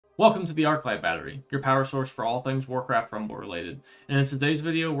Welcome to the Arclight Battery, your power source for all things Warcraft Rumble related. And in today's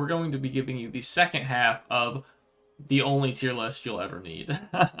video, we're going to be giving you the second half of the only tier list you'll ever need.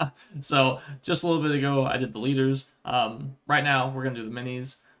 So, just a little bit ago, I did the leaders. Right now, we're going to do the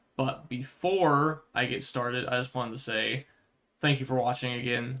minis. But before I get started, I just wanted to say thank you for watching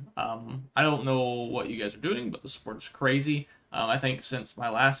again. I don't know what you guys are doing, but the support is crazy. I think since my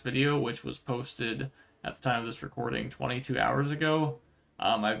last video, which was posted at the time of this recording 22 hours ago,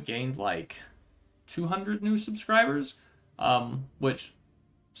 I've gained like 200 new subscribers, which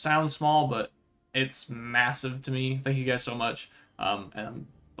sounds small, but it's massive to me. Thank you guys so much. And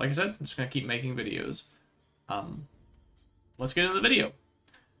like I said, I'm just going to keep making videos. Let's get into the video.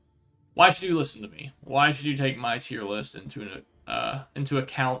 Why should you listen to me? Why should you take my tier list into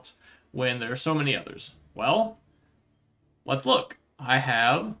account when there are so many others? Well, let's look. I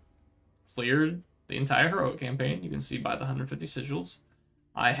have cleared the entire heroic campaign. You can see by the 150 sigils.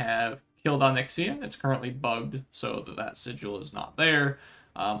 I have killed Onyxia. It's currently bugged, so that sigil is not there.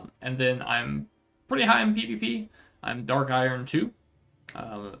 And then I'm pretty high in PvP. I'm Dark Iron 2,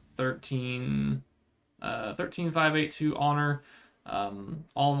 13,582 honor.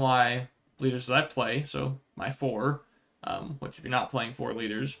 All my leaders that I play, so my 4, which if you're not playing 4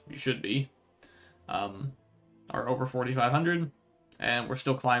 leaders, you should be, are over 4,500, and we're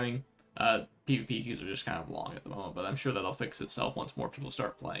still climbing. PvP queues are just kind of long at the moment, but I'm sure that'll fix itself once more people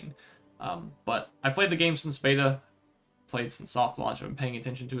start playing. But I played the game since beta, played since soft launch. I've been paying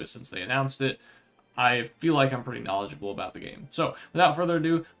attention to it since they announced it. I feel like I'm pretty knowledgeable about the game. So without further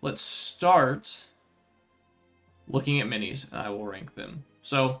ado, let's start looking at minis, and I will rank them.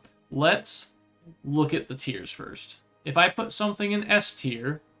 So let's look at the tiers first. If I put something in S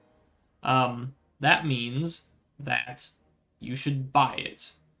tier, that means that you should buy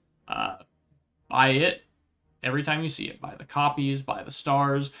it. Buy it every time you see it. Buy the copies, buy the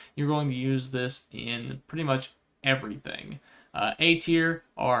stars. You're going to use this in pretty much everything. A tier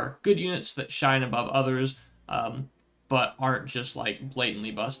are good units that shine above others, but aren't just like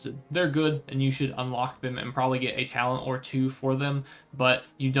blatantly busted. They're good, and you should unlock them and probably get a talent or 2 for them, but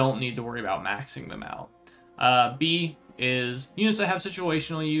you don't need to worry about maxing them out. B is units that have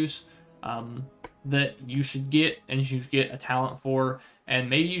situational use, that you should get, and you should get a talent for, and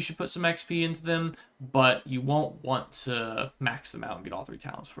maybe you should put some XP into them, but you won't want to max them out and get all 3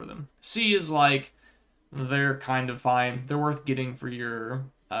 talents for them. C is like, they're kind of fine. They're worth getting for your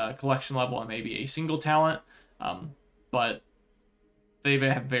collection level and maybe a single talent, but they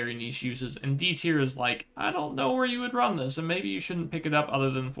have very niche uses. And D tier is like, I don't know where you would run this, and maybe you shouldn't pick it up other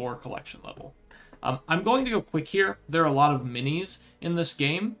than for collection level. I'm going to go quick here. There are a lot of minis in this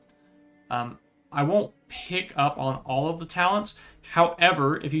game. I won't pick up on all of the talents.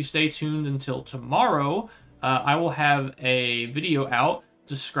 However, if you stay tuned until tomorrow, I will have a video out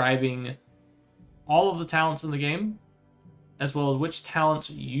describing all of the talents in the game, as well as which talents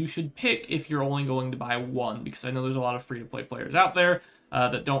you should pick if you're only going to buy one, because I know there's a lot of free-to-play players out there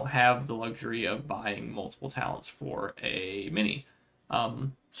that don't have the luxury of buying multiple talents for a mini.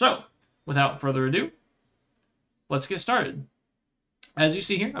 So, without further ado, let's get started. As you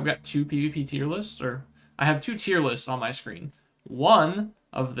see here, I've got 2 PvP tier lists, or I have 2 tier lists on my screen. One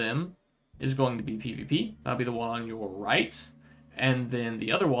of them is going to be PvP. That'll be the one on your right. And then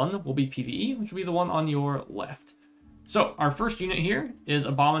the other one will be PvE, which will be the one on your left. So our first unit here is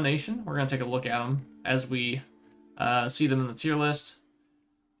Abomination. We're going to take a look at them as we see them in the tier list.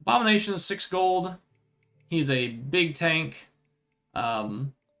 Abomination is 6 gold. He's a big tank.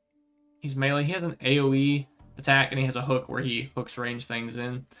 He's melee. He has an AoE attack, and he has a hook where he hooks range things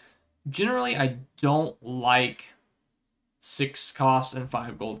in. Generally, I don't like 6 cost and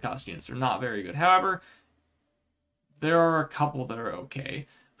 5 gold cost units. They're not very good. However, there are a couple that are okay.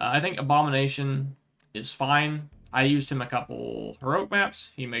 I think Abomination is fine. I used him a couple heroic maps.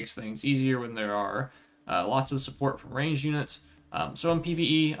 He makes things easier when there are lots of support from ranged units. So in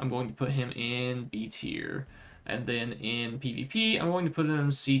PvE, I'm going to put him in B tier. And then in PvP, I'm going to put him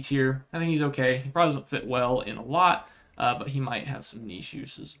in C tier. I think he's okay. He probably doesn't fit well in a lot, but he might have some niche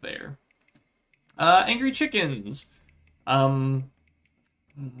uses there. Angry Chickens.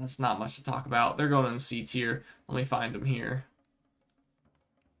 That's not much to talk about. They're going in C tier. Let me find them here.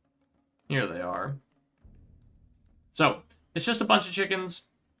 Here they are. So, it's just a bunch of chickens.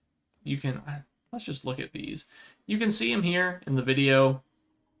 You can... Let's just look at these. You can see them here in the video.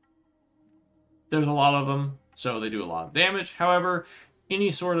 There's a lot of them, so they do a lot of damage. However, any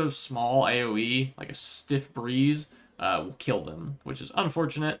sort of small AoE, like a stiff breeze, will kill them, which is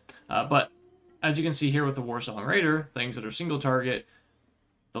unfortunate. But as you can see here with the Warsong Raider, things that are single target,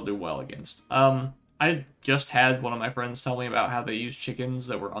 they'll do well against. I just had one of my friends tell me about how they used chickens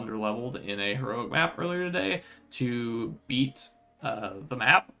that were underleveled in a heroic map earlier today to beat the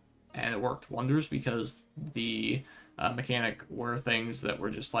map, and it worked wonders because the mechanic were things that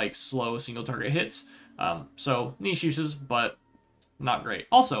were just like slow single target hits. So niche uses, but not great.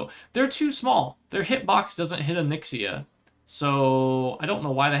 Also, they're too small. Their hitbox doesn't hit a Nixia, so I don't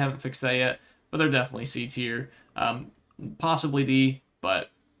know why they haven't fixed that yet, but they're definitely C tier. Possibly D, but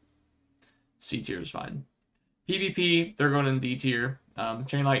C tier is fine. PvP, they're going in D tier.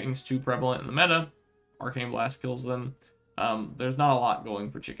 Chain Lightning's too prevalent in the meta. Arcane Blast kills them. There's not a lot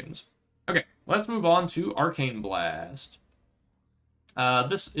going for chickens. Okay, let's move on to Arcane Blast.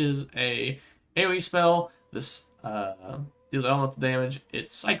 This is a AoE spell. This deals elemental damage.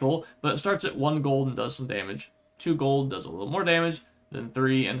 It's cycle, but it starts at 1 gold and does some damage. 2 gold does a little more damage, then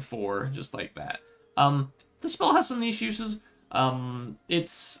 3 and 4, just like that. This spell has some niche uses.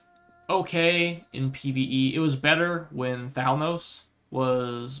 It's okay in PvE. It was better when Thalnos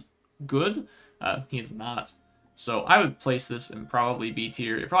was good. He is not. So I would place this in probably B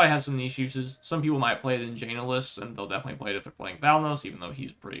tier. It probably has some niche uses. Some people might play it in Jaina lists, and they'll definitely play it if they're playing Thalnos, even though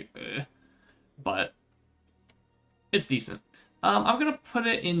he's pretty but it's decent. I'm going to put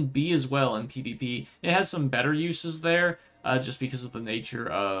it in B as well in PvP. It has some better uses there, just because of the nature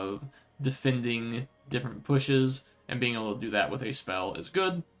of defending different pushes, and being able to do that with a spell is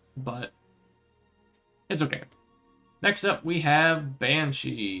good, but it's okay. Next up, we have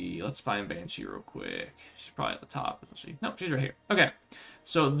Banshee. Let's find Banshee real quick. She's probably at the top, isn't she? Nope, she's right here. Okay,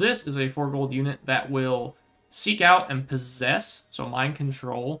 so this is a 4 gold unit that will seek out and possess, so mind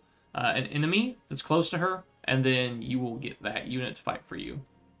control, an enemy that's close to her, and then you will get that unit to fight for you.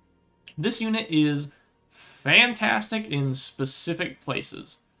 This unit is fantastic in specific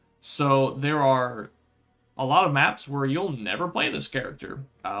places. So there are a lot of maps where you'll never play this character.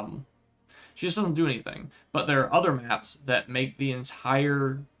 She just doesn't do anything. But there are other maps that make the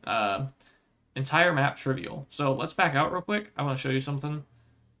entire map trivial. So let's back out real quick. I want to show you something.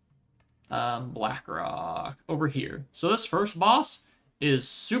 Blackrock over here. So this first boss is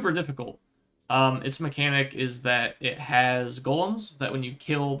super difficult. Its mechanic is that it has golems that when you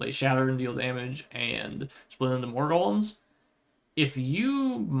kill, they shatter and deal damage and split into more golems. If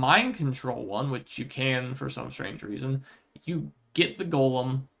you mind control one, which you can for some strange reason, you get the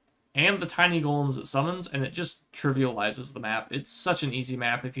golem and the tiny golems it summons, and it just trivializes the map. It's such an easy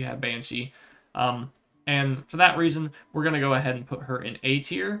map if you have Banshee. And for that reason, we're going to go ahead and put her in A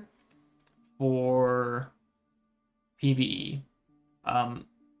tier for PvE.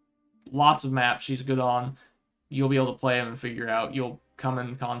 Lots of maps she's good on. You'll be able to play them and figure out. You'll come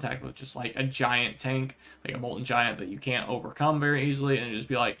in contact with just like a giant tank, like a Molten Giant that you can't overcome very easily, and just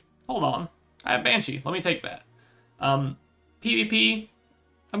be like, hold on, I have Banshee, let me take that. PvP,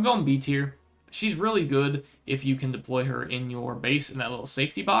 I'm going B tier. She's really good if you can deploy her in your base in that little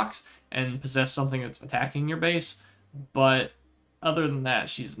safety box and possess something that's attacking your base, but other than that,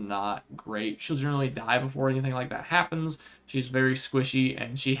 she's not great. She'll generally die before anything like that happens. She's very squishy,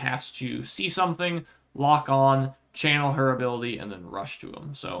 and she has to see something, lock on, channel her ability, and then rush to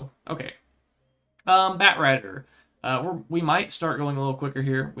him. So, okay. Bat Rider. We might start going a little quicker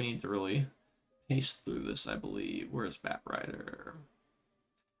here. We need to really pace through this, I believe. Where's Bat Rider?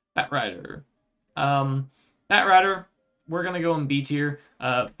 Bat Rider. Bat Rider, we're going to go in B tier.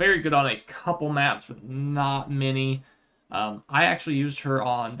 Very good on a couple maps, but not many. I actually used her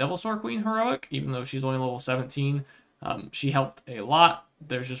on Devilsaur Queen Heroic, even though she's only level 17. She helped a lot.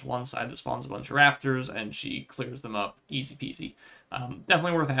 There's just one side that spawns a bunch of raptors, and she clears them up easy peasy.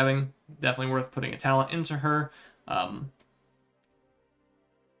 Definitely worth having. Definitely worth putting a talent into her.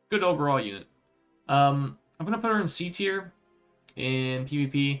 Good overall unit. I'm going to put her in C tier in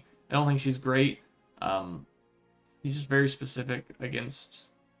PvP. I don't think she's great. She's just very specific against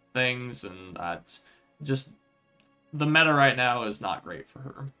things, and that's just... the meta right now is not great for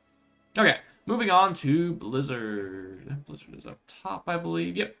her. Okay, moving on to Blizzard. Blizzard is up top, I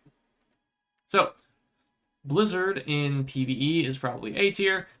believe. Yep. So, Blizzard in PvE is probably A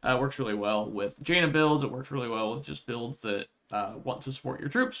tier. Works really well with Jaina builds. It works really well with just builds that want to support your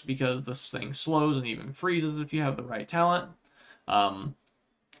troops, because this thing slows and even freezes if you have the right talent.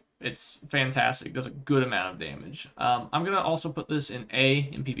 It's fantastic. Does a good amount of damage. I'm going to also put this in A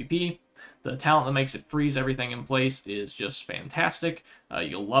in PvP. The talent that makes it freeze everything in place is just fantastic.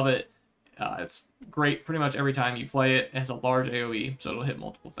 You'll love it. It's great pretty much every time you play it. It has a large AoE, so it'll hit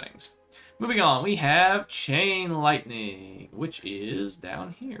multiple things. Moving on, we have Chain Lightning, which is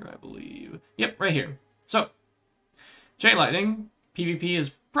down here, I believe. Yep, right here. So, Chain Lightning, PvP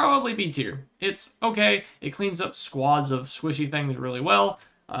is probably B tier. It's okay. It cleans up squads of squishy things really well,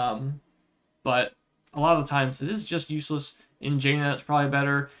 but a lot of the times it is just useless. In Jaina, it's probably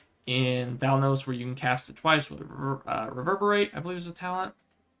better. In Thalnos, where you can cast it twice with Reverberate, I believe is a talent.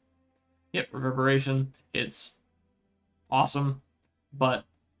 Yep, Reverberation. It's awesome, but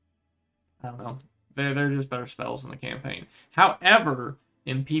I don't know. They're just better spells in the campaign. However,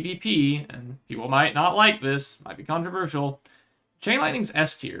 in PvP, and people might not like this, might be controversial, Chain Lightning's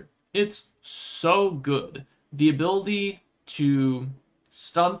S tier. It's so good. The ability to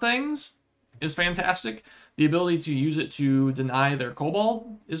stun things is fantastic. The ability to use it to deny their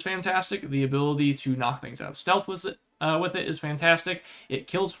Kobold is fantastic. The ability to knock things out of stealth with it is fantastic. It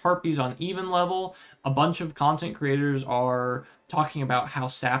kills Harpies on even level. A bunch of content creators are talking about how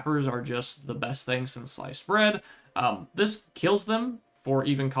Sappers are just the best thing since sliced bread. This kills them for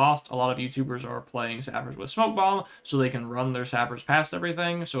even cost. A lot of YouTubers are playing Sappers with Smoke Bomb so they can run their Sappers past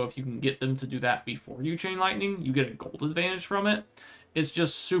everything. So if you can get them to do that before you Chain Lightning, you get a gold advantage from it. It's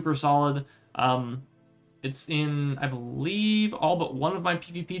just super solid. It's in, I believe, all but one of my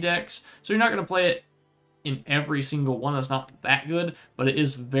PvP decks. So you're not going to play it in every single one. It's not that good, but it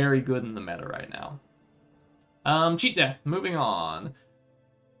is very good in the meta right now. Cheat Death, moving on.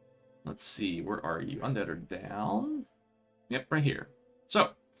 Let's see, where are you? Undead are down. Yep, right here. So,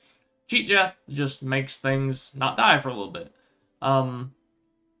 Cheat Death just makes things not die for a little bit.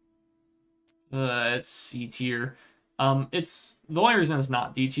 It's C tier. It's the only reason it's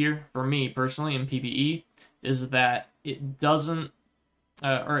not D tier for me personally in PvE is that it doesn't,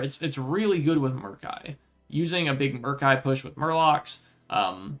 or it's really good with Murkai. Using a big Murkai push with Murlocs,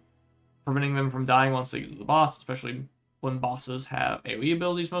 preventing them from dying once they get to the boss, especially when bosses have AoE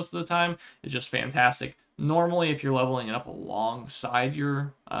abilities most of the time, is just fantastic. Normally, if you're leveling it up alongside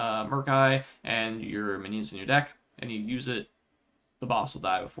your Murkai and your minions in your deck, and you use it, the boss will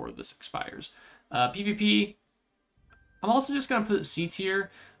die before this expires. PvP, I'm also just going to put it C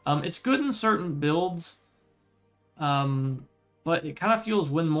tier. It's good in certain builds, but it kind of feels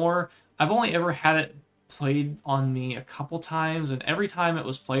win more. I've only ever had it played on me a couple times, and every time it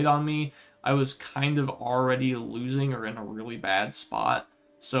was played on me, I was kind of already losing or in a really bad spot.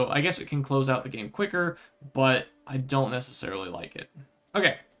 So I guess it can close out the game quicker, but I don't necessarily like it.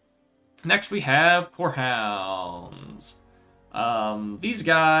 Okay, next we have Core Hounds. These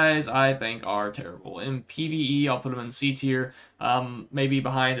guys I think are terrible. In PvE, I'll put them in C tier. Maybe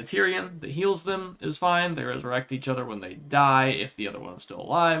behind a Tyrion that heals them is fine. They resurrect each other when they die if the other one is still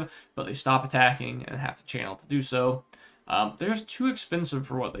alive, but they stop attacking and have to channel to do so. They're just too expensive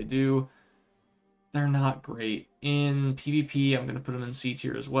for what they do. They're not great. In PvP, I'm going to put them in C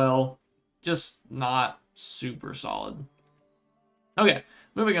tier as well. Just not super solid. Okay,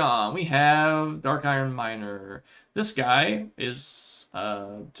 moving on. We have Dark Iron Miner. This guy is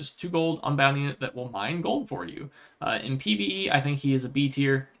just 2 gold unbound unit that will mine gold for you. In PvE, I think he is a B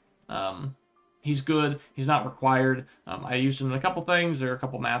tier. He's good. He's not required. I used him in a couple things. There are a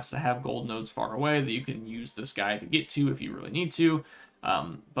couple maps that have gold nodes far away that you can use this guy to get to if you really need to.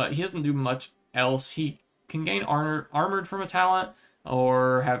 But he doesn't do much else. He can gain armored from a talent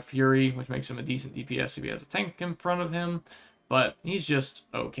or have Fury, which makes him a decent DPS if he has a tank in front of him. But he's just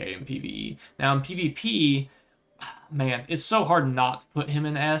okay in PvE. Now in PvP, man, it's so hard not to put him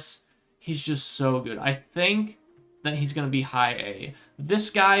in S. He's just so good. I think that he's going to be high A. This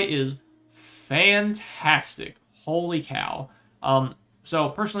guy is fantastic. Holy cow. So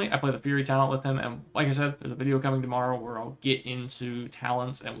personally, I play the Fury talent with him, and like I said, there's a video coming tomorrow where I'll get into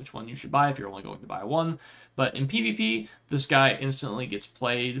talents and which one you should buy if you're only going to buy one. But in PvP, this guy instantly gets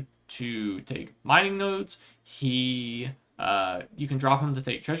played to take mining nodes. You can drop him to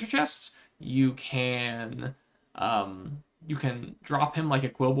take treasure chests. You can drop him like a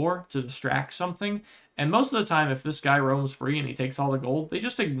Quillbore to distract something. And most of the time, if this guy roams free and he takes all the gold, they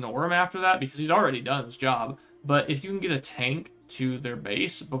just ignore him after that because he's already done his job. But if you can get a tank to their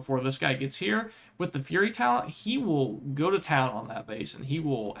base before this guy gets here, with the Fury talent, he will go to town on that base and he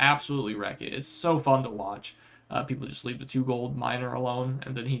will absolutely wreck it. It's so fun to watch. People just leave the 2 gold miner alone,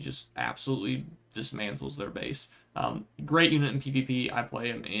 and then he just absolutely dismantles their base. Great unit in PvP. I play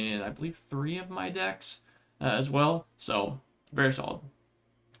him in, I believe, 3 of my decks as well. So, very solid.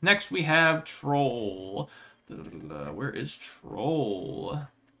 Next, we have Troll. Where is Troll?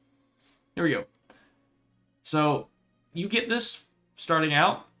 Here we go. So, you get this starting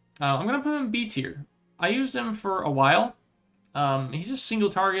out. I'm going to put him in B tier. I used him for a while. He's just single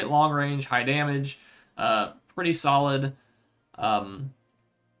target, long range, high damage, pretty solid. There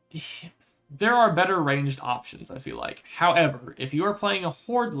are better ranged options, I feel like. However, if you are playing a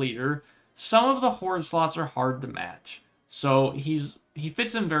Horde leader, some of the Horde slots are hard to match. So he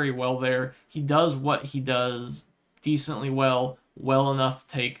fits in very well there. He does what he does decently well well enough to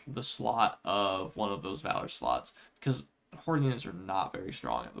take the slot of one of those Valor slots, because Horde units are not very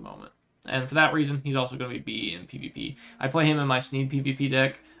strong at the moment. And for that reason, he's also going to be PvE and PvP. I play him in my Sneed PvP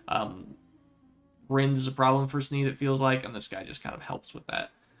deck. Rind is a problem for Sneed, it feels like, and this guy just kind of helps with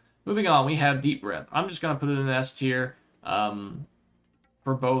that. Moving on, we have Deep Breath. I'm just going to put it in S tier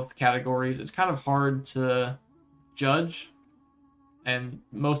for both categories. It's kind of hard to judge, and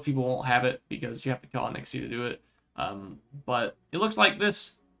most people won't have it because you have to kill an XC to do it. But it looks like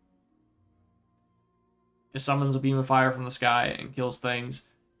this. It summons a beam of fire from the sky and kills things.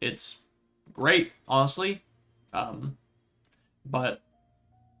 It's great, honestly. But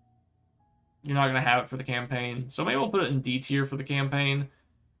you're not going to have it for the campaign. So maybe we'll put it in D tier for the campaign.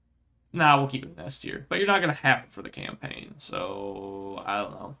 Nah, we'll keep it in S tier. But you're not going to have it for the campaign. So, I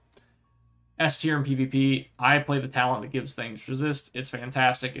don't know. S tier in PvP, I play the talent that gives things resist. It's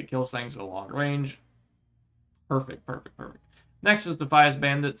fantastic. It kills things at a long range. Perfect, perfect, perfect. Next is Defias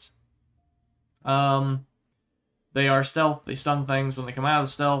Bandits. They are stealth. They stun things when they come out of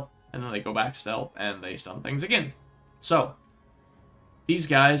stealth, and then they go back stealth, and they stun things again. So, these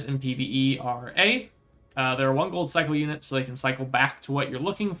guys in PvE are A. They're a 1 gold cycle unit, so they can cycle back to what you're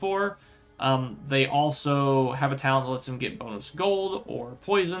looking for. They also have a talent that lets them get bonus gold or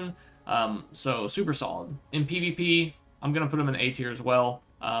poison, so super solid. In PvP, I'm going to put them in A tier as well.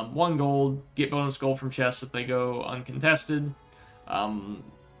 1 gold, get bonus gold from chests if they go uncontested.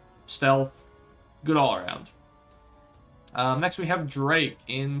 Stealth, good all around. Next we have Drake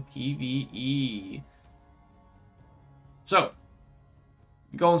in PvE. So,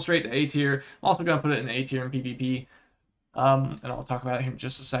 going straight to A tier. I'm also going to put it in A tier in PvP. And I'll talk about it here in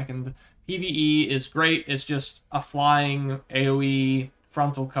just a second. PvE is great. It's just a flying AoE,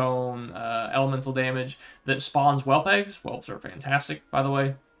 frontal cone, elemental damage that spawns Whelp Eggs. Whelps are fantastic, by the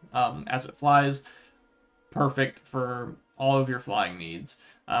way, as it flies. Perfect for all of your flying needs.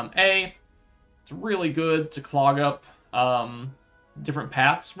 It's really good to clog up different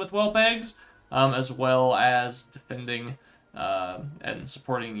paths with Whelp Eggs, as well as defending and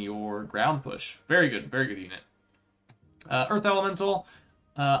supporting your ground push. Very good unit. Earth Elemental,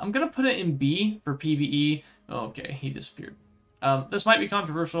 I'm going to put it in B for PvE. Okay, he disappeared. This might be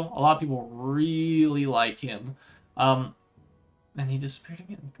controversial. A lot of people really like him. And he disappeared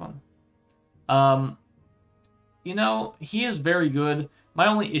again. Come on. You know, he is very good. My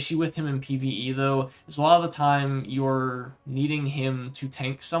only issue with him in PvE, though, is a lot of the time you're needing him to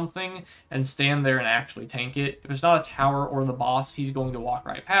tank something and stand there and actually tank it. If it's not a tower or the boss, he's going to walk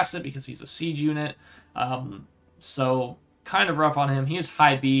right past it because he's a siege unit. So, kind of rough on him. He is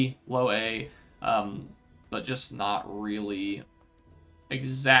high B, low A, but just not really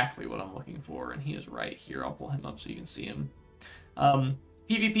exactly what I'm looking for. And he is right here. I'll pull him up so you can see him.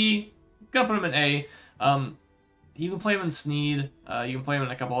 PvP, gonna put him in A. You can play him in Sneed. You can play him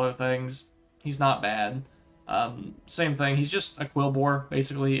in a couple other things. He's not bad. Same thing. He's just a Quillbore,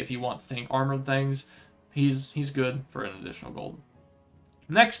 basically, if you want to tank armored things. He's good for an additional gold.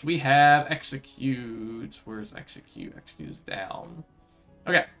 Next, we have Execute. Where's Execute? Execute is down.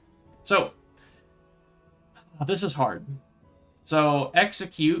 Okay. So, this is hard. So,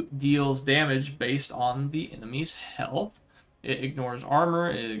 Execute deals damage based on the enemy's health. It ignores armor.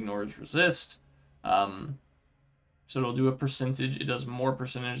 It ignores resist. So it'll do a percentage. It does more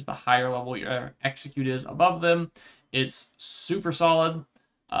percentage the higher level your Execute is above them. It's super solid.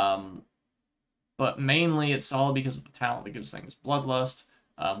 But mainly it's solid because of the talent that gives things Bloodlust.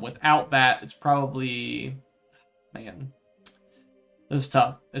 Without that, it's probably... Man. This is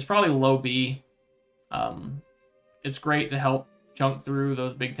tough. It's probably low B. It's great to help chunk through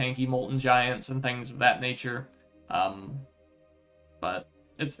those big tanky Molten Giants and things of that nature. But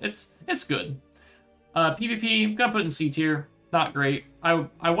it's good. PvP, I'm gonna put in C tier. Not great. I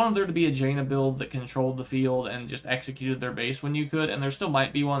wanted there to be a Jaina build that controlled the field and just executed their base when you could, and there still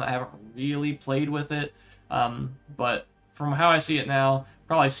might be one. I haven't really played with it. But from how I see it now,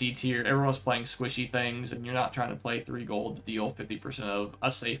 probably C tier. Everyone's playing squishy things, and you're not trying to play 3 gold to deal 50% of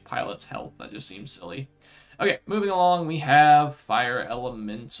a safe pilot's health. That just seems silly. Okay, moving along, we have Fire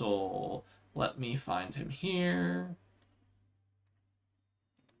Elemental. Let me find him here.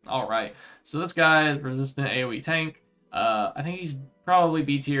 Alright, so this guy is resistant AoE tank. I think he's probably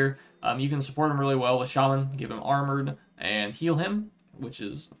B tier. You can support him really well with Shaman, give him armored, and heal him, which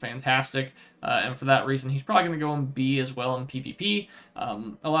is fantastic. And for that reason, he's probably going to go in B as well in PvP.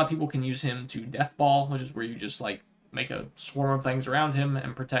 A lot of people can use him to Death Ball, which is where you just like make a swarm of things around him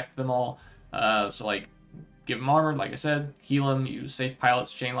and protect them all. So like give him armored, like I said, heal him, use safe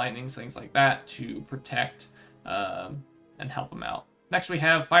pilots, chain lightnings, things like that to protect and help him out. Next we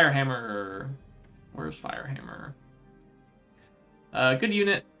have Firehammer. Where's Firehammer? Good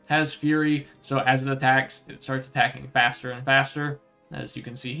unit, has Fury, so as it attacks, it starts attacking faster and faster, as you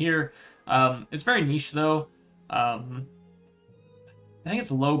can see here. It's very niche, though. I think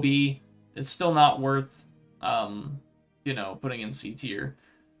it's low B. It's still not worth, you know, putting in C tier.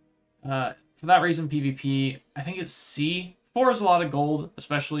 For that reason, PvP, I think it's C. 4 is a lot of gold,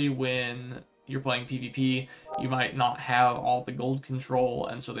 especially when you're playing PvP. You might not have all the gold control,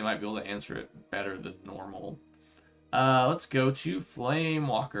 and so they might be able to answer it better than normal. Let's go to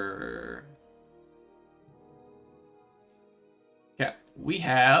Flamewaker. Okay, we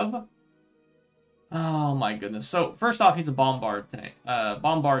have... Oh my goodness. So, first off, he's a Bombard tank,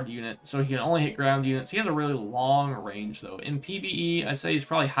 Bombard unit, so he can only hit ground units. He has a really long range, though. In PvE, I'd say he's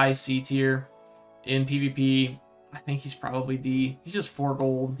probably high C tier. In PvP, I think he's probably D. He's just 4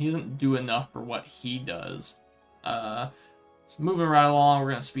 gold. He doesn't do enough for what he does. So moving right along,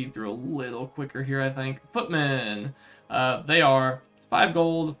 we're going to speed through a little quicker here, I think. Footmen. They are 5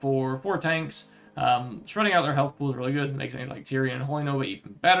 gold for 4 tanks. Spreading out their health pool is really good. Makes things like Tyrion and Holy Nova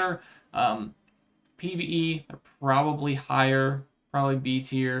even better. PvE, they're probably higher. Probably B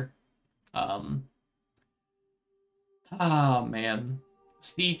tier. Oh, man.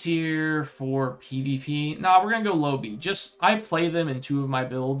 C tier for PvP. Nah, we're gonna go low B. I play them in 2 of my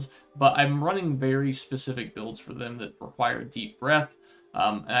builds, but I'm running very specific builds for them that require deep breath.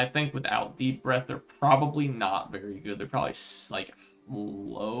 And I think without deep breath, they're probably not very good. They're probably like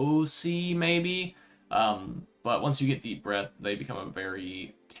low C maybe. But once you get deep breath, they become a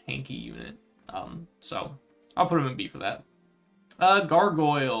very tanky unit. So I'll put them in B for that.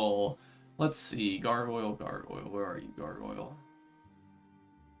 Gargoyle. Let's see. Gargoyle. Where are you, Gargoyle?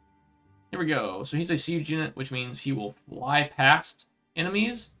 Here we go. So he's a siege unit, which means he will fly past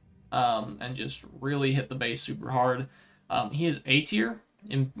enemies and just really hit the base super hard. He is A tier.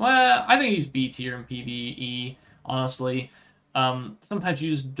 Well, I think he's B tier in PvE, honestly. Sometimes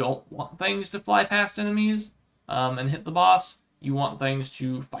you just don't want things to fly past enemies and hit the boss. You want things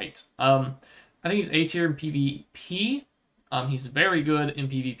to fight. I think he's A tier in PvP. He's very good in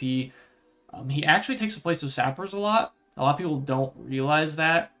PvP. He actually takes the place of Sappers a lot. A lot of people don't realize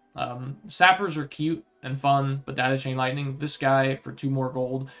that. Sappers are cute and fun, but Data Chain Lightning, this guy, for 2 more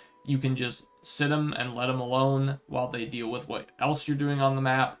gold, you can just sit him and let him alone while they deal with what else you're doing on the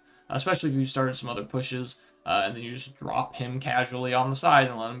map, especially if you started some other pushes, and then you just drop him casually on the side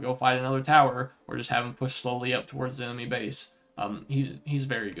and let him go fight another tower, or just have him push slowly up towards the enemy base. He's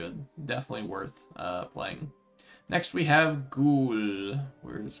very good. Definitely worth playing. Next we have Ghoul.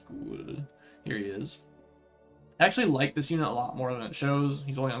 Where's Ghoul? Here he is. I actually like this unit a lot more than it shows.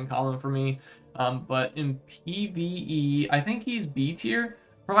 He's only uncommon for me. But in PvE, I think he's B tier.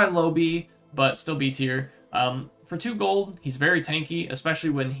 Probably low B, but still B tier. For 2 gold, he's very tanky, especially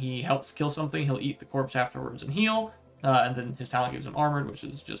when he helps kill something. He'll eat the corpse afterwards and heal. And then his talent gives him armored, which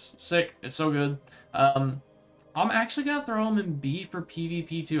is just sick. It's so good. I'm actually going to throw him in B for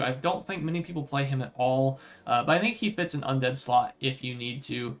PvP too. I don't think many people play him at all. But I think he fits an undead slot if you need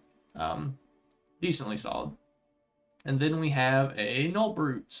to. Decently solid. And then we have a Gnoll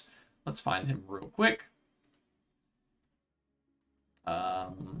Brute. Let's find him real quick.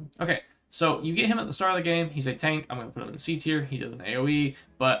 Okay, so you get him at the start of the game. He's a tank. I'm going to put him in C tier. He does an AoE,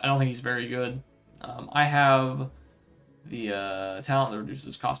 but I don't think he's very good. I have the talent that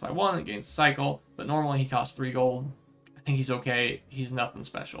reduces cost by 1. It gains the cycle, but normally he costs 3 gold. I think he's okay. He's nothing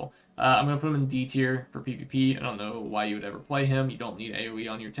special. I'm going to put him in D tier for PvP. I don't know why you would ever play him. You don't need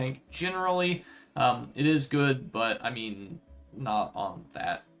AoE on your tank generally. It is good, but I mean, not on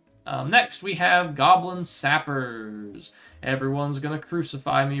that. Next, we have Goblin Sappers. Everyone's gonna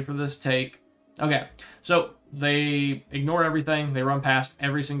crucify me for this take. Okay, so they ignore everything. They run past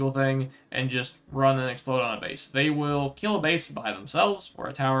every single thing and just run and explode on a base. They will kill a base by themselves, or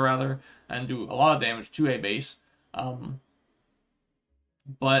a tower rather, and do a lot of damage to a base.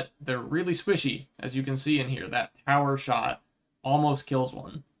 But they're really squishy, as you can see in here. That tower shot almost kills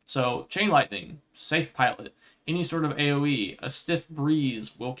one. So, Chain Lightning, Safe Pilot, any sort of AoE, a Stiff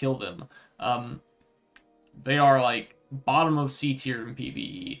Breeze will kill them. They are like bottom of C tier in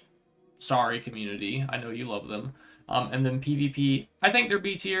PvE. Sorry, community. I know you love them. And then PvP, I think they're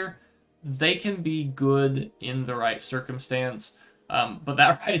B tier. They can be good in the right circumstance. But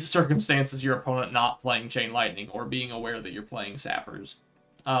that right circumstance is your opponent not playing Chain Lightning or being aware that you're playing Sappers.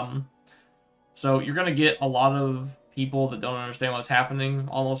 So you're going to get a lot of people that don't understand what's happening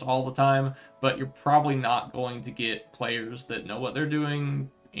almost all the time, but you're probably not going to get players that know what they're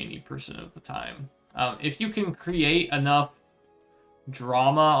doing 80% of the time. If you can create enough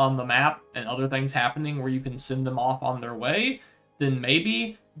drama on the map and other things happening where you can send them off on their way, then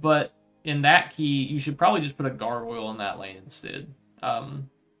maybe, but in that key, you should probably just put a Gargoyle in that lane instead.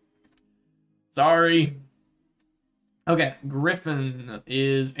 Sorry. Okay, Gryphon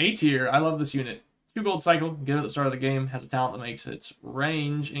is A tier. I love this unit. 2 gold cycle, get it at the start of the game, has a talent that makes its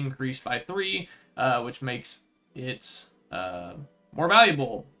range increase by 3, which makes it more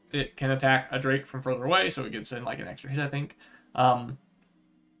valuable. It can attack a Drake from further away, so it gets in like an extra hit, I think.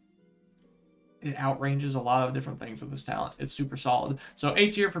 It outranges a lot of different things with this talent. It's super solid. So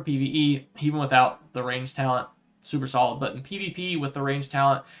A tier for PvE, even without the range talent, super solid. But in PvP with the range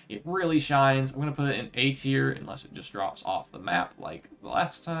talent, it really shines. I'm going to put it in A tier unless it just drops off the map like the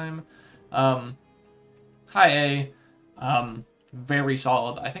last time. High A. Very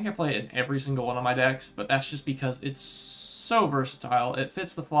solid. I think I play it in every single one of my decks, but that's just because it's so versatile. It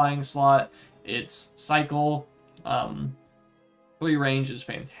fits the flying slot. It's cycle. 3 range is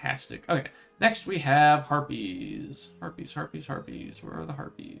fantastic. Okay, next we have Harpies. Harpies. Where are the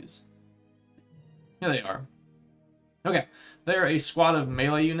Harpies? Here they are. Okay, they're a squad of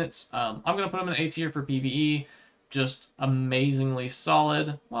melee units. I'm going to put them in A tier for PvE. Just amazingly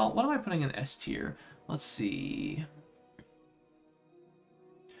solid. Well, what am I putting in S tier? Let's see.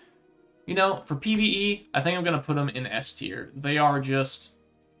 You know, for PvE, I think I'm going to put them in S tier. They are just...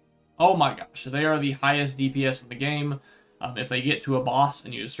 oh my gosh, they are the highest DPS in the game. If they get to a boss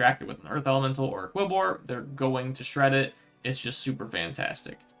and you distract it with an Earth Elemental or a Quibor, they're going to shred it. It's just super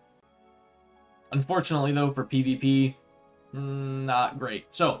fantastic. Unfortunately, though, for PvP, not great.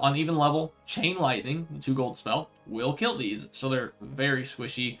 So, on even level, Chain Lightning, the 2 gold spell, will kill these. So they're very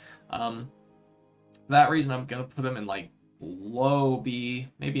squishy. For that reason, I'm going to put them in, like, low B,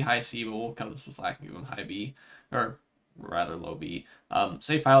 maybe high C, but we'll cut this with slack and give them high B. Or, rather, low B.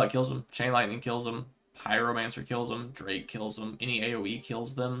 Safe Violet kills them. Chain Lightning kills them. Pyromancer kills them, Drake kills them, any AoE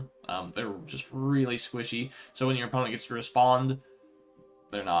kills them. They're just really squishy, so when your opponent gets to respond,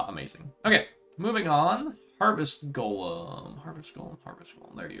 they're not amazing. Okay, moving on. Harvest Golem.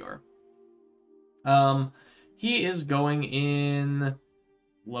 There you are. He is going in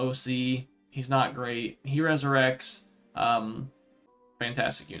low C. He's not great. He resurrects.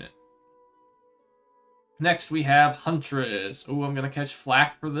 Fantastic unit. Next, we have Huntress. Oh, I'm going to catch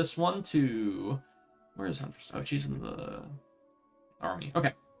flack for this one, too. Where is Huntress? Oh, she's in the army.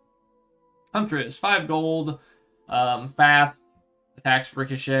 Okay. Huntress, 5 gold, fast, attacks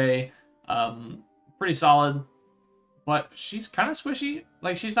ricochet, pretty solid, but she's kind of squishy.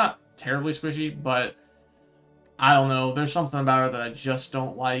 Like, she's not terribly squishy, but I don't know. There's something about her that I just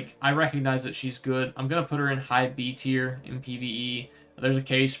don't like. I recognize that she's good. I'm going to put her in high B tier in PvE. There's a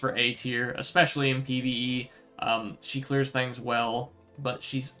case for A tier, especially in PvE. She clears things well, but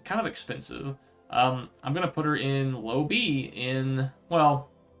she's kind of expensive. I'm going to put her in low B in, well,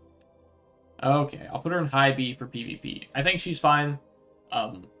 okay, I'll put her in high B for PvP. I think she's fine.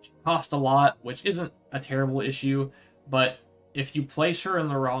 She costs a lot, which isn't a terrible issue, but if you place her in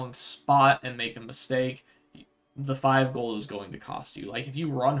the wrong spot and make a mistake, the 5 gold is going to cost you. Like, if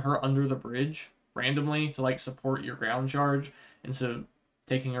you run her under the bridge randomly to, like, support your ground charge instead of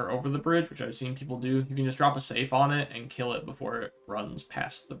taking her over the bridge, which I've seen people do, you can just drop a safe on it and kill it before it runs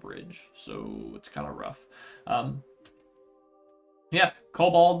past the bridge. So it's kind of rough. Yeah,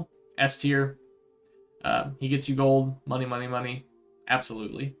 Kobold, S tier. He gets you gold, money.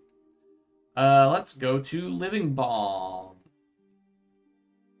 Absolutely. Let's go to Living Bomb.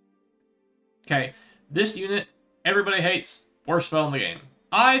 Okay, this unit, everybody hates. Worst spell in the game.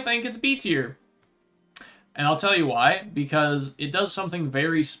 I think it's B tier. And I'll tell you why, because it does something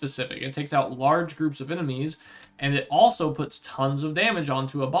very specific. It takes out large groups of enemies, and it also puts tons of damage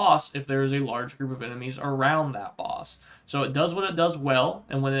onto a boss if there is a large group of enemies around that boss. So it does what it does well,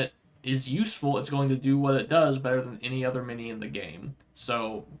 and when it is useful, it's going to do what it does better than any other mini in the game.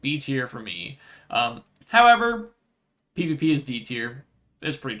 So B tier for me. However, PvP is D tier.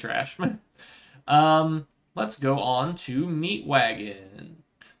 It's pretty trash. Let's go on to Meat Wagon.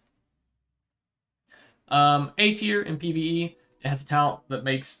 A tier in PvE. It has a talent that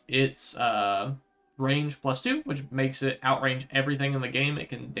makes its range +2, which makes it outrange everything in the game. It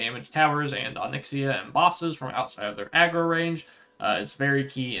can damage towers and Onyxia and bosses from outside of their aggro range. It's very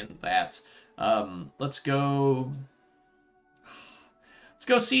key in that. Let's go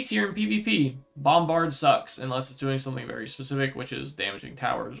C tier in PvP. Bombard sucks unless it's doing something very specific, which is damaging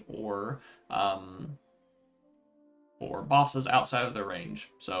towers or bosses outside of their range.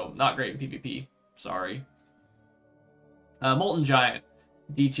 So not great in PvP. Sorry. Molten Giant,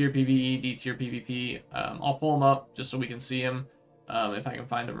 D tier PvE, D tier PvP. I'll pull him up just so we can see him if I can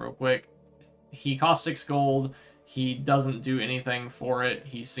find him real quick. He costs 6 gold. He doesn't do anything for it.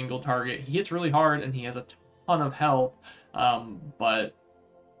 He's single target. He hits really hard and he has a ton of health, but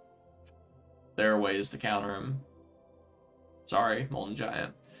there are ways to counter him. Sorry, Molten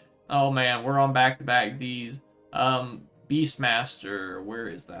Giant. Oh man, we're on back-to-back Ds. Beastmaster, where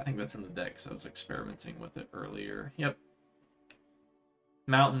is that? I think that's in the deck, so I was experimenting with it earlier. Yep.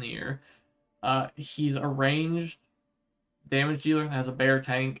 Mountaineer. He's a ranged damage dealer, has a bear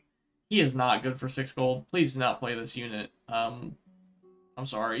tank. He is not good for 6 gold. Please do not play this unit. I'm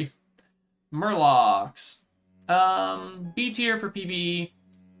sorry. Murlocs. B tier for PvE.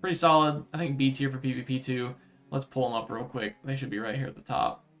 Pretty solid. I think B tier for PvP too. Let's pull them up real quick. They should be right here at the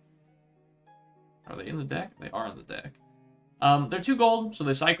top. Are they in the deck? They are in the deck. They're 2 gold, so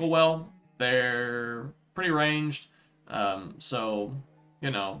they cycle well. They're pretty ranged. So, you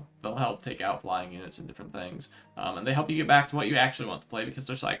know, they'll help take out flying units and different things. And they help you get back to what you actually want to play because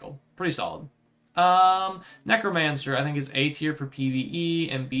they're cycle. Pretty solid. Necromancer, I think is A tier for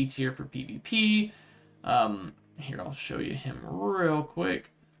PvE and B tier for PvP. Here, I'll show you him real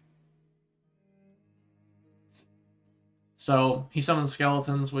quick. So, he summons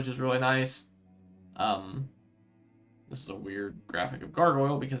skeletons, which is really nice. This is a weird graphic of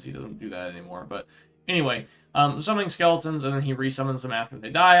Gargoyle because he doesn't do that anymore. But anyway, summoning skeletons, and then he resummons them after they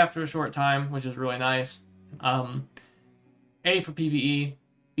die after a short time, which is really nice. A for PvE,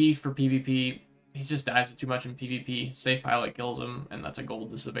 B for PvP. He just dies too much in PvP. Safe pilot kills him, and that's a gold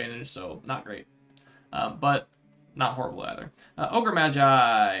disadvantage, so not great. But not horrible either. Ogee Mage.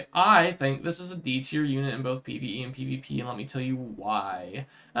 I think this is a D tier unit in both PvE and PvP, and let me tell you why.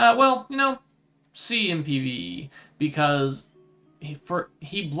 Well, you know, C in PvE, because he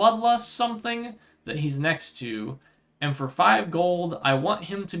bloodlusts something that he's next to, and for 5 gold, I want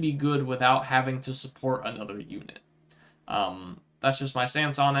him to be good without having to support another unit. That's just my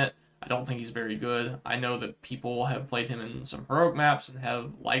stance on it. I don't think he's very good. I know that people have played him in some heroic maps and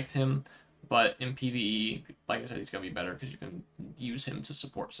have liked him, but in PvE, like I said, he's going to be better because you can use him to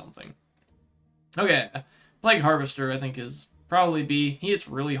support something. Okay, Plague Harvester, I think, is probably B. He hits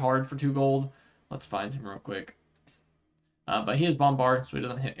really hard for 2 gold. Let's find him real quick. But he is Bombard, so he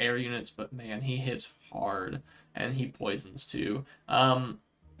doesn't hit air units, but man, he hits hard, and he poisons too.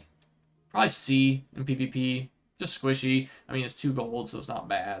 Probably C in PvP. Just squishy. I mean, it's 2 gold, so it's not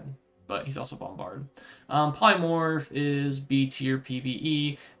bad, but he's also Bombard. Polymorph is B tier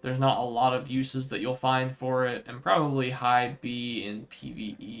PvE. There's not a lot of uses that you'll find for it, and probably high B in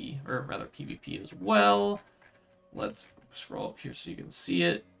PvE, or rather PvP as well. Let's scroll up here so you can see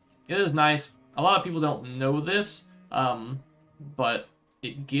it. It is nice. A lot of people don't know this, but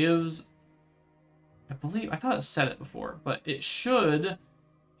it gives, I thought it said it before, but it should,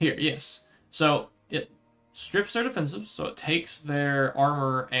 here, yes. So it strips their defensives, so it takes their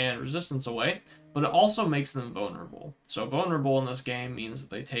armor and resistance away, but it also makes them vulnerable. So vulnerable in this game means that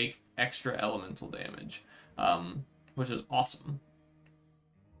they take extra elemental damage, which is awesome.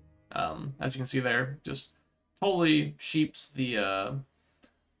 As you can see there, just totally sheeps the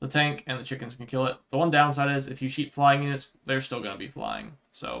tank, and the chickens can kill it. The one downside is if you sheep flying units, they're still going to be flying.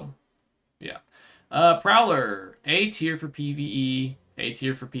 So, yeah. Prowler, A tier for PvE, A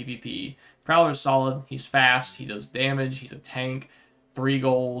tier for PvP. Prowler's solid. He's fast. He does damage. He's a tank. 3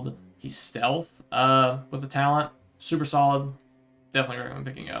 gold. He's stealth with the talent. Super solid. Definitely recommend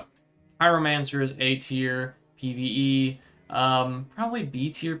picking up. Pyromancer is A tier PvE. Probably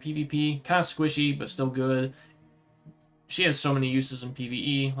B tier PvP. Kind of squishy, but still good. She has so many uses in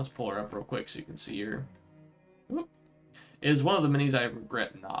PvE. Let's pull her up real quick so you can see her. It is one of the minis I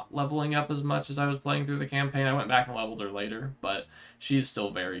regret not leveling up as much as I was playing through the campaign. I went back and leveled her later, but she's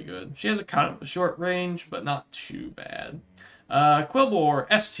still very good. She has a kind of a short range, but not too bad. Quillbore,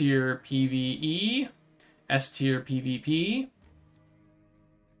 S tier PvE, S tier PvP.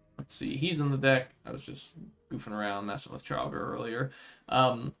 Let's see, he's in the deck. I was just goofing around, messing with Trauger earlier.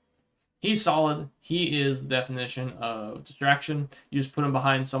 He's solid. He is the definition of distraction. You just put him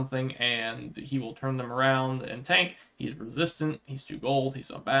behind something and he will turn them around and tank. He's resistant. He's 2 gold.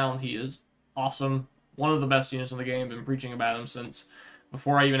 He's unbound. He is awesome. One of the best units in the game. Been preaching about him since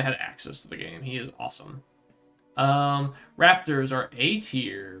before I even had access to the game. He is awesome. Raptors are A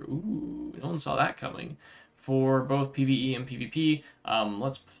tier. Ooh, no one saw that coming. For both PvE and PvP.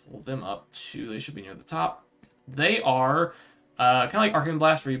 Let's pull them up too. They should be near the top. They are kind of like Arcane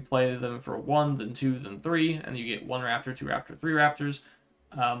Blast, where you play them for 1, then 2, then 3, and you get 1 Raptor, 2 Raptor, 3 Raptors.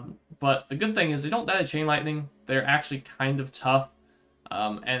 But the good thing is they don't die to Chain Lightning. They're actually kind of tough,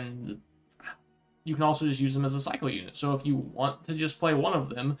 and you can also just use them as a cycle unit. So if you want to just play one of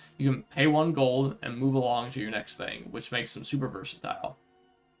them, you can pay 1 gold and move along to your next thing, which makes them super versatile.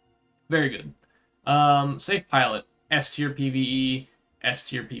 Very good. Safe Pilot, S tier PvE, S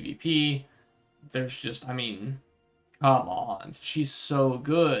tier PvP. There's just, I mean, come on, she's so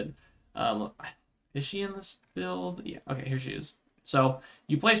good. Is she in this? build. Yeah, okay, here she is. So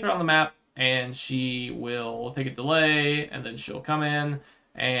you place her on the map, and she will take a delay, and then she'll come in,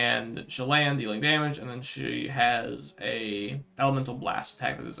 and she'll land, dealing damage, and then she has a elemental blast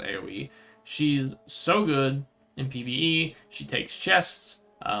attack that is AoE. She's so good in PvE. She takes chests.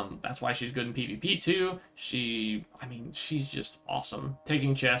 That's why she's good in PvP too. She's just awesome.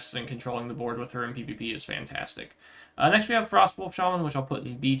 Taking chests and controlling the board with her in PvP is fantastic. Next we have Frostwolf Shaman, which I'll put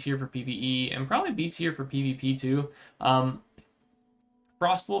in B tier for PvE, and probably B tier for PvP too.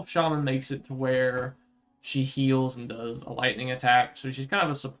 Frostwolf Shaman makes it to where she heals and does a lightning attack, so she's kind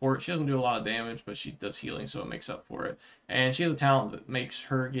of a support. She doesn't do a lot of damage, but she does healing, so it makes up for it. And she has a talent that makes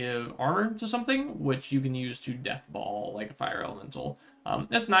her give armor to something, which you can use to death ball like a fire elemental.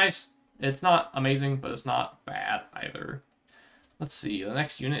 It's nice. It's not amazing, but it's not bad either. Let's see. The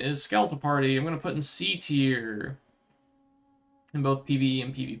next unit is Skeletal Party. I'm going to put in C tier in both PvE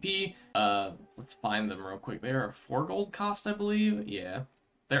and PvP. Let's find them real quick. They are a 4 gold cost, I believe. Yeah.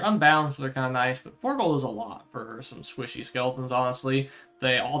 They're unbound, so they're kind of nice, but 4 gold is a lot for some squishy skeletons, honestly.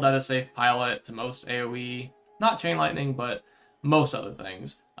 They all data safe pilot to most AoE. Not Chain Lightning, but most other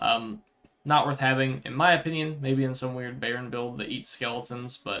things. Not worth having, in my opinion. Maybe in some weird Baron build that eats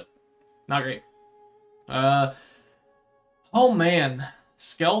skeletons, but not great. Oh man.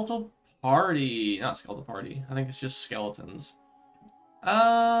 Skeletal Party. Not Skeletal Party. I think it's just skeletons.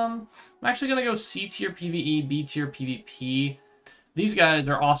 I'm actually going to go C tier PvE, B tier PvP. These guys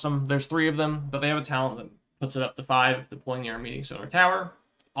are awesome. There's 3 of them, but they have a talent that puts it up to 5 deploying the Arm Meeting Stone or Tower.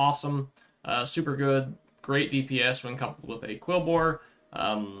 Awesome. Super good. Great DPS when coupled with a Quill Boar.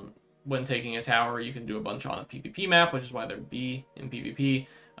 When taking a tower, you can do a bunch on a PvP map, which is why they're B in PvP.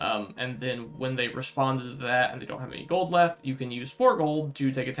 And then when they've responded to that and they don't have any gold left, you can use 4 gold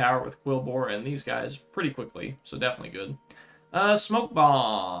to take a tower with Quill Boar and these guys pretty quickly. So definitely good. Smoke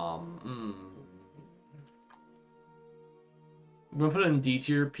Bomb. I'm going to put it in D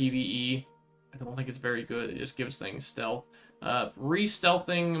tier PvE. I don't think it's very good. It just gives things stealth.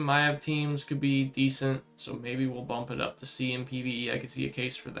 Re-stealthing my teams could be decent, so maybe we'll bump it up to C in PvE. I could see a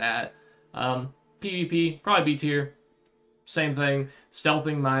case for that. PvP, probably B tier. Same thing.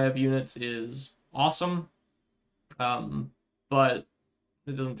 Stealthing my units is awesome, but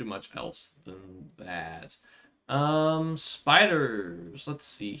it doesn't do much else than that. Spiders. Let's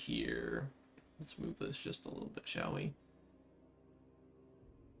see here. Let's move this just a little bit, shall we?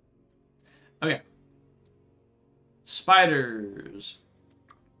 Okay. Spiders.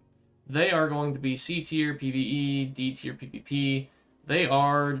 They are going to be C tier PvE, D tier PvP. They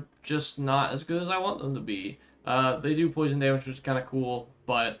are just not as good as I want them to be. They do poison damage, which is kind of cool,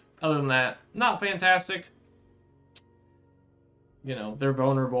 but other than that, not fantastic. You know, they're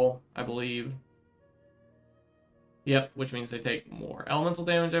vulnerable, I believe. Yep, which means they take more elemental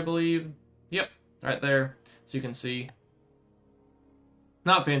damage, I believe. Yep, right there. So you can see.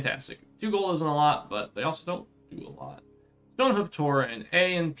 Not fantastic. 2 gold isn't a lot, but they also don't do a lot. Stonehoof Tauren,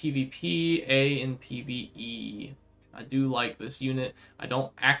 A in PvP, A in PvE. I do like this unit. I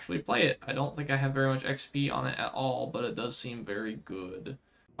don't actually play it. I don't think I have very much XP on it at all, but it does seem very good.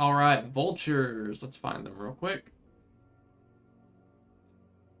 Alright, Vultures. Let's find them real quick.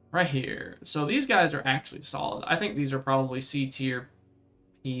 Right here. So these guys are actually solid. I think these are probably C tier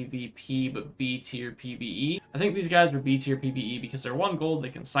PvP, but B tier PvE. I think these guys are B tier PvE because they're 1 gold, they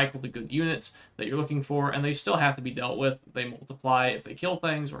can cycle the good units that you're looking for, and they still have to be dealt with. They multiply if they kill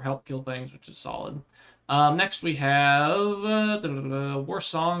things or help kill things, which is solid. Next we have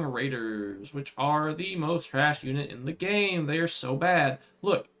Warsong Raiders, which are the most trash unit in the game. They are so bad.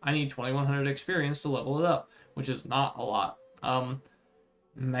 Look, I need 2100 experience to level it up, which is not a lot.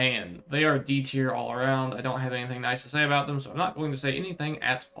 Man, they are D tier all around. I don't have anything nice to say about them, so I'm not going to say anything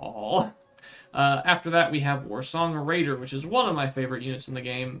at all. After that, we have Warsong Raider, which is one of my favorite units in the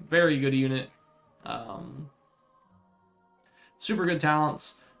game. Very good unit. Super good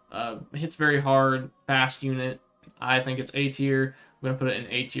talents. Hits very hard. Fast unit. I think it's A tier. I'm going to put it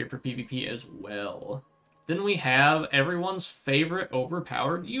in A tier for PvP as well. Then we have everyone's favorite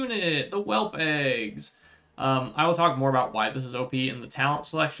overpowered unit, the Whelp Eggs. I will talk more about why this is OP in the talent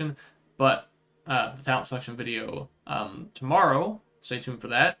selection, but the talent selection video tomorrow. Stay tuned for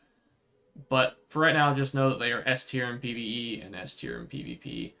that. But for right now, just know that they are S tier in PvE and S tier in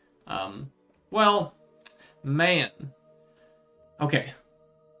PvP. Well, man. Okay.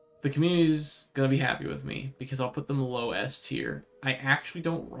 The community's going to be happy with me because I'll put them low S tier. I actually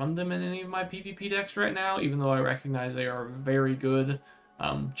don't run them in any of my PvP decks right now, even though I recognize they are very good.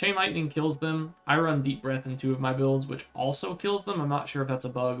 Chain Lightning kills them. I run Deep Breath in 2 of my builds, which also kills them. I'm not sure if that's a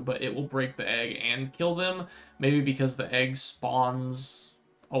bug, but it will break the egg and kill them. Maybe because the egg spawns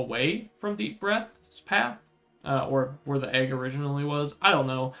away from Deep Breath's path. or where the egg originally was. I don't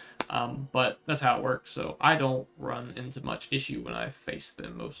know, but that's how it works. So I don't run into much issue when I face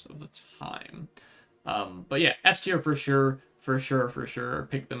them most of the time. But yeah, S tier for sure, for sure, for sure.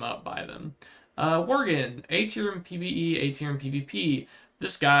 Pick them up, buy them. Worgen, A tier in PvE, A tier in PvP.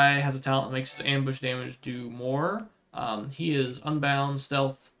 This guy has a talent that makes his ambush damage do more. He is unbound,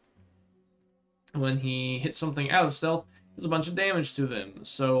 stealth. When he hits something out of stealth, there's a bunch of damage to them.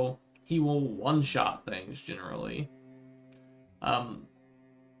 So he will one-shot things generally.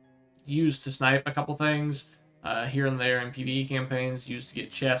 Used to snipe a couple things here and there in PvE campaigns. Used to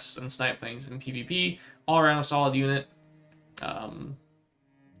get chests and snipe things in PvP. All around a solid unit.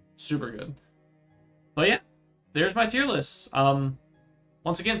 Super good. But yeah, there's my tier list.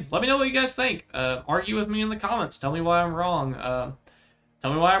 Once again, let me know what you guys think. Argue with me in the comments. Tell me why I'm wrong.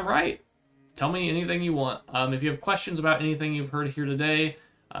 Tell me why I'm right. Tell me anything you want. If you have questions about anything you've heard here today,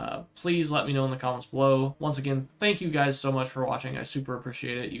 please let me know in the comments below. Once again, thank you guys so much for watching. I super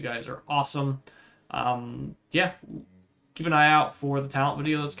appreciate it. You guys are awesome. Yeah, keep an eye out for the talent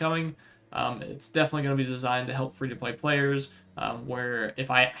video that's coming. It's definitely going to be designed to help free-to-play players, where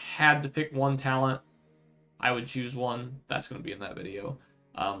if I had to pick one talent, I would choose one. That's going to be in that video.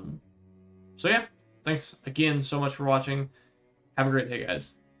 So yeah, thanks again so much for watching. Have a great day,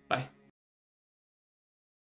 guys. Bye.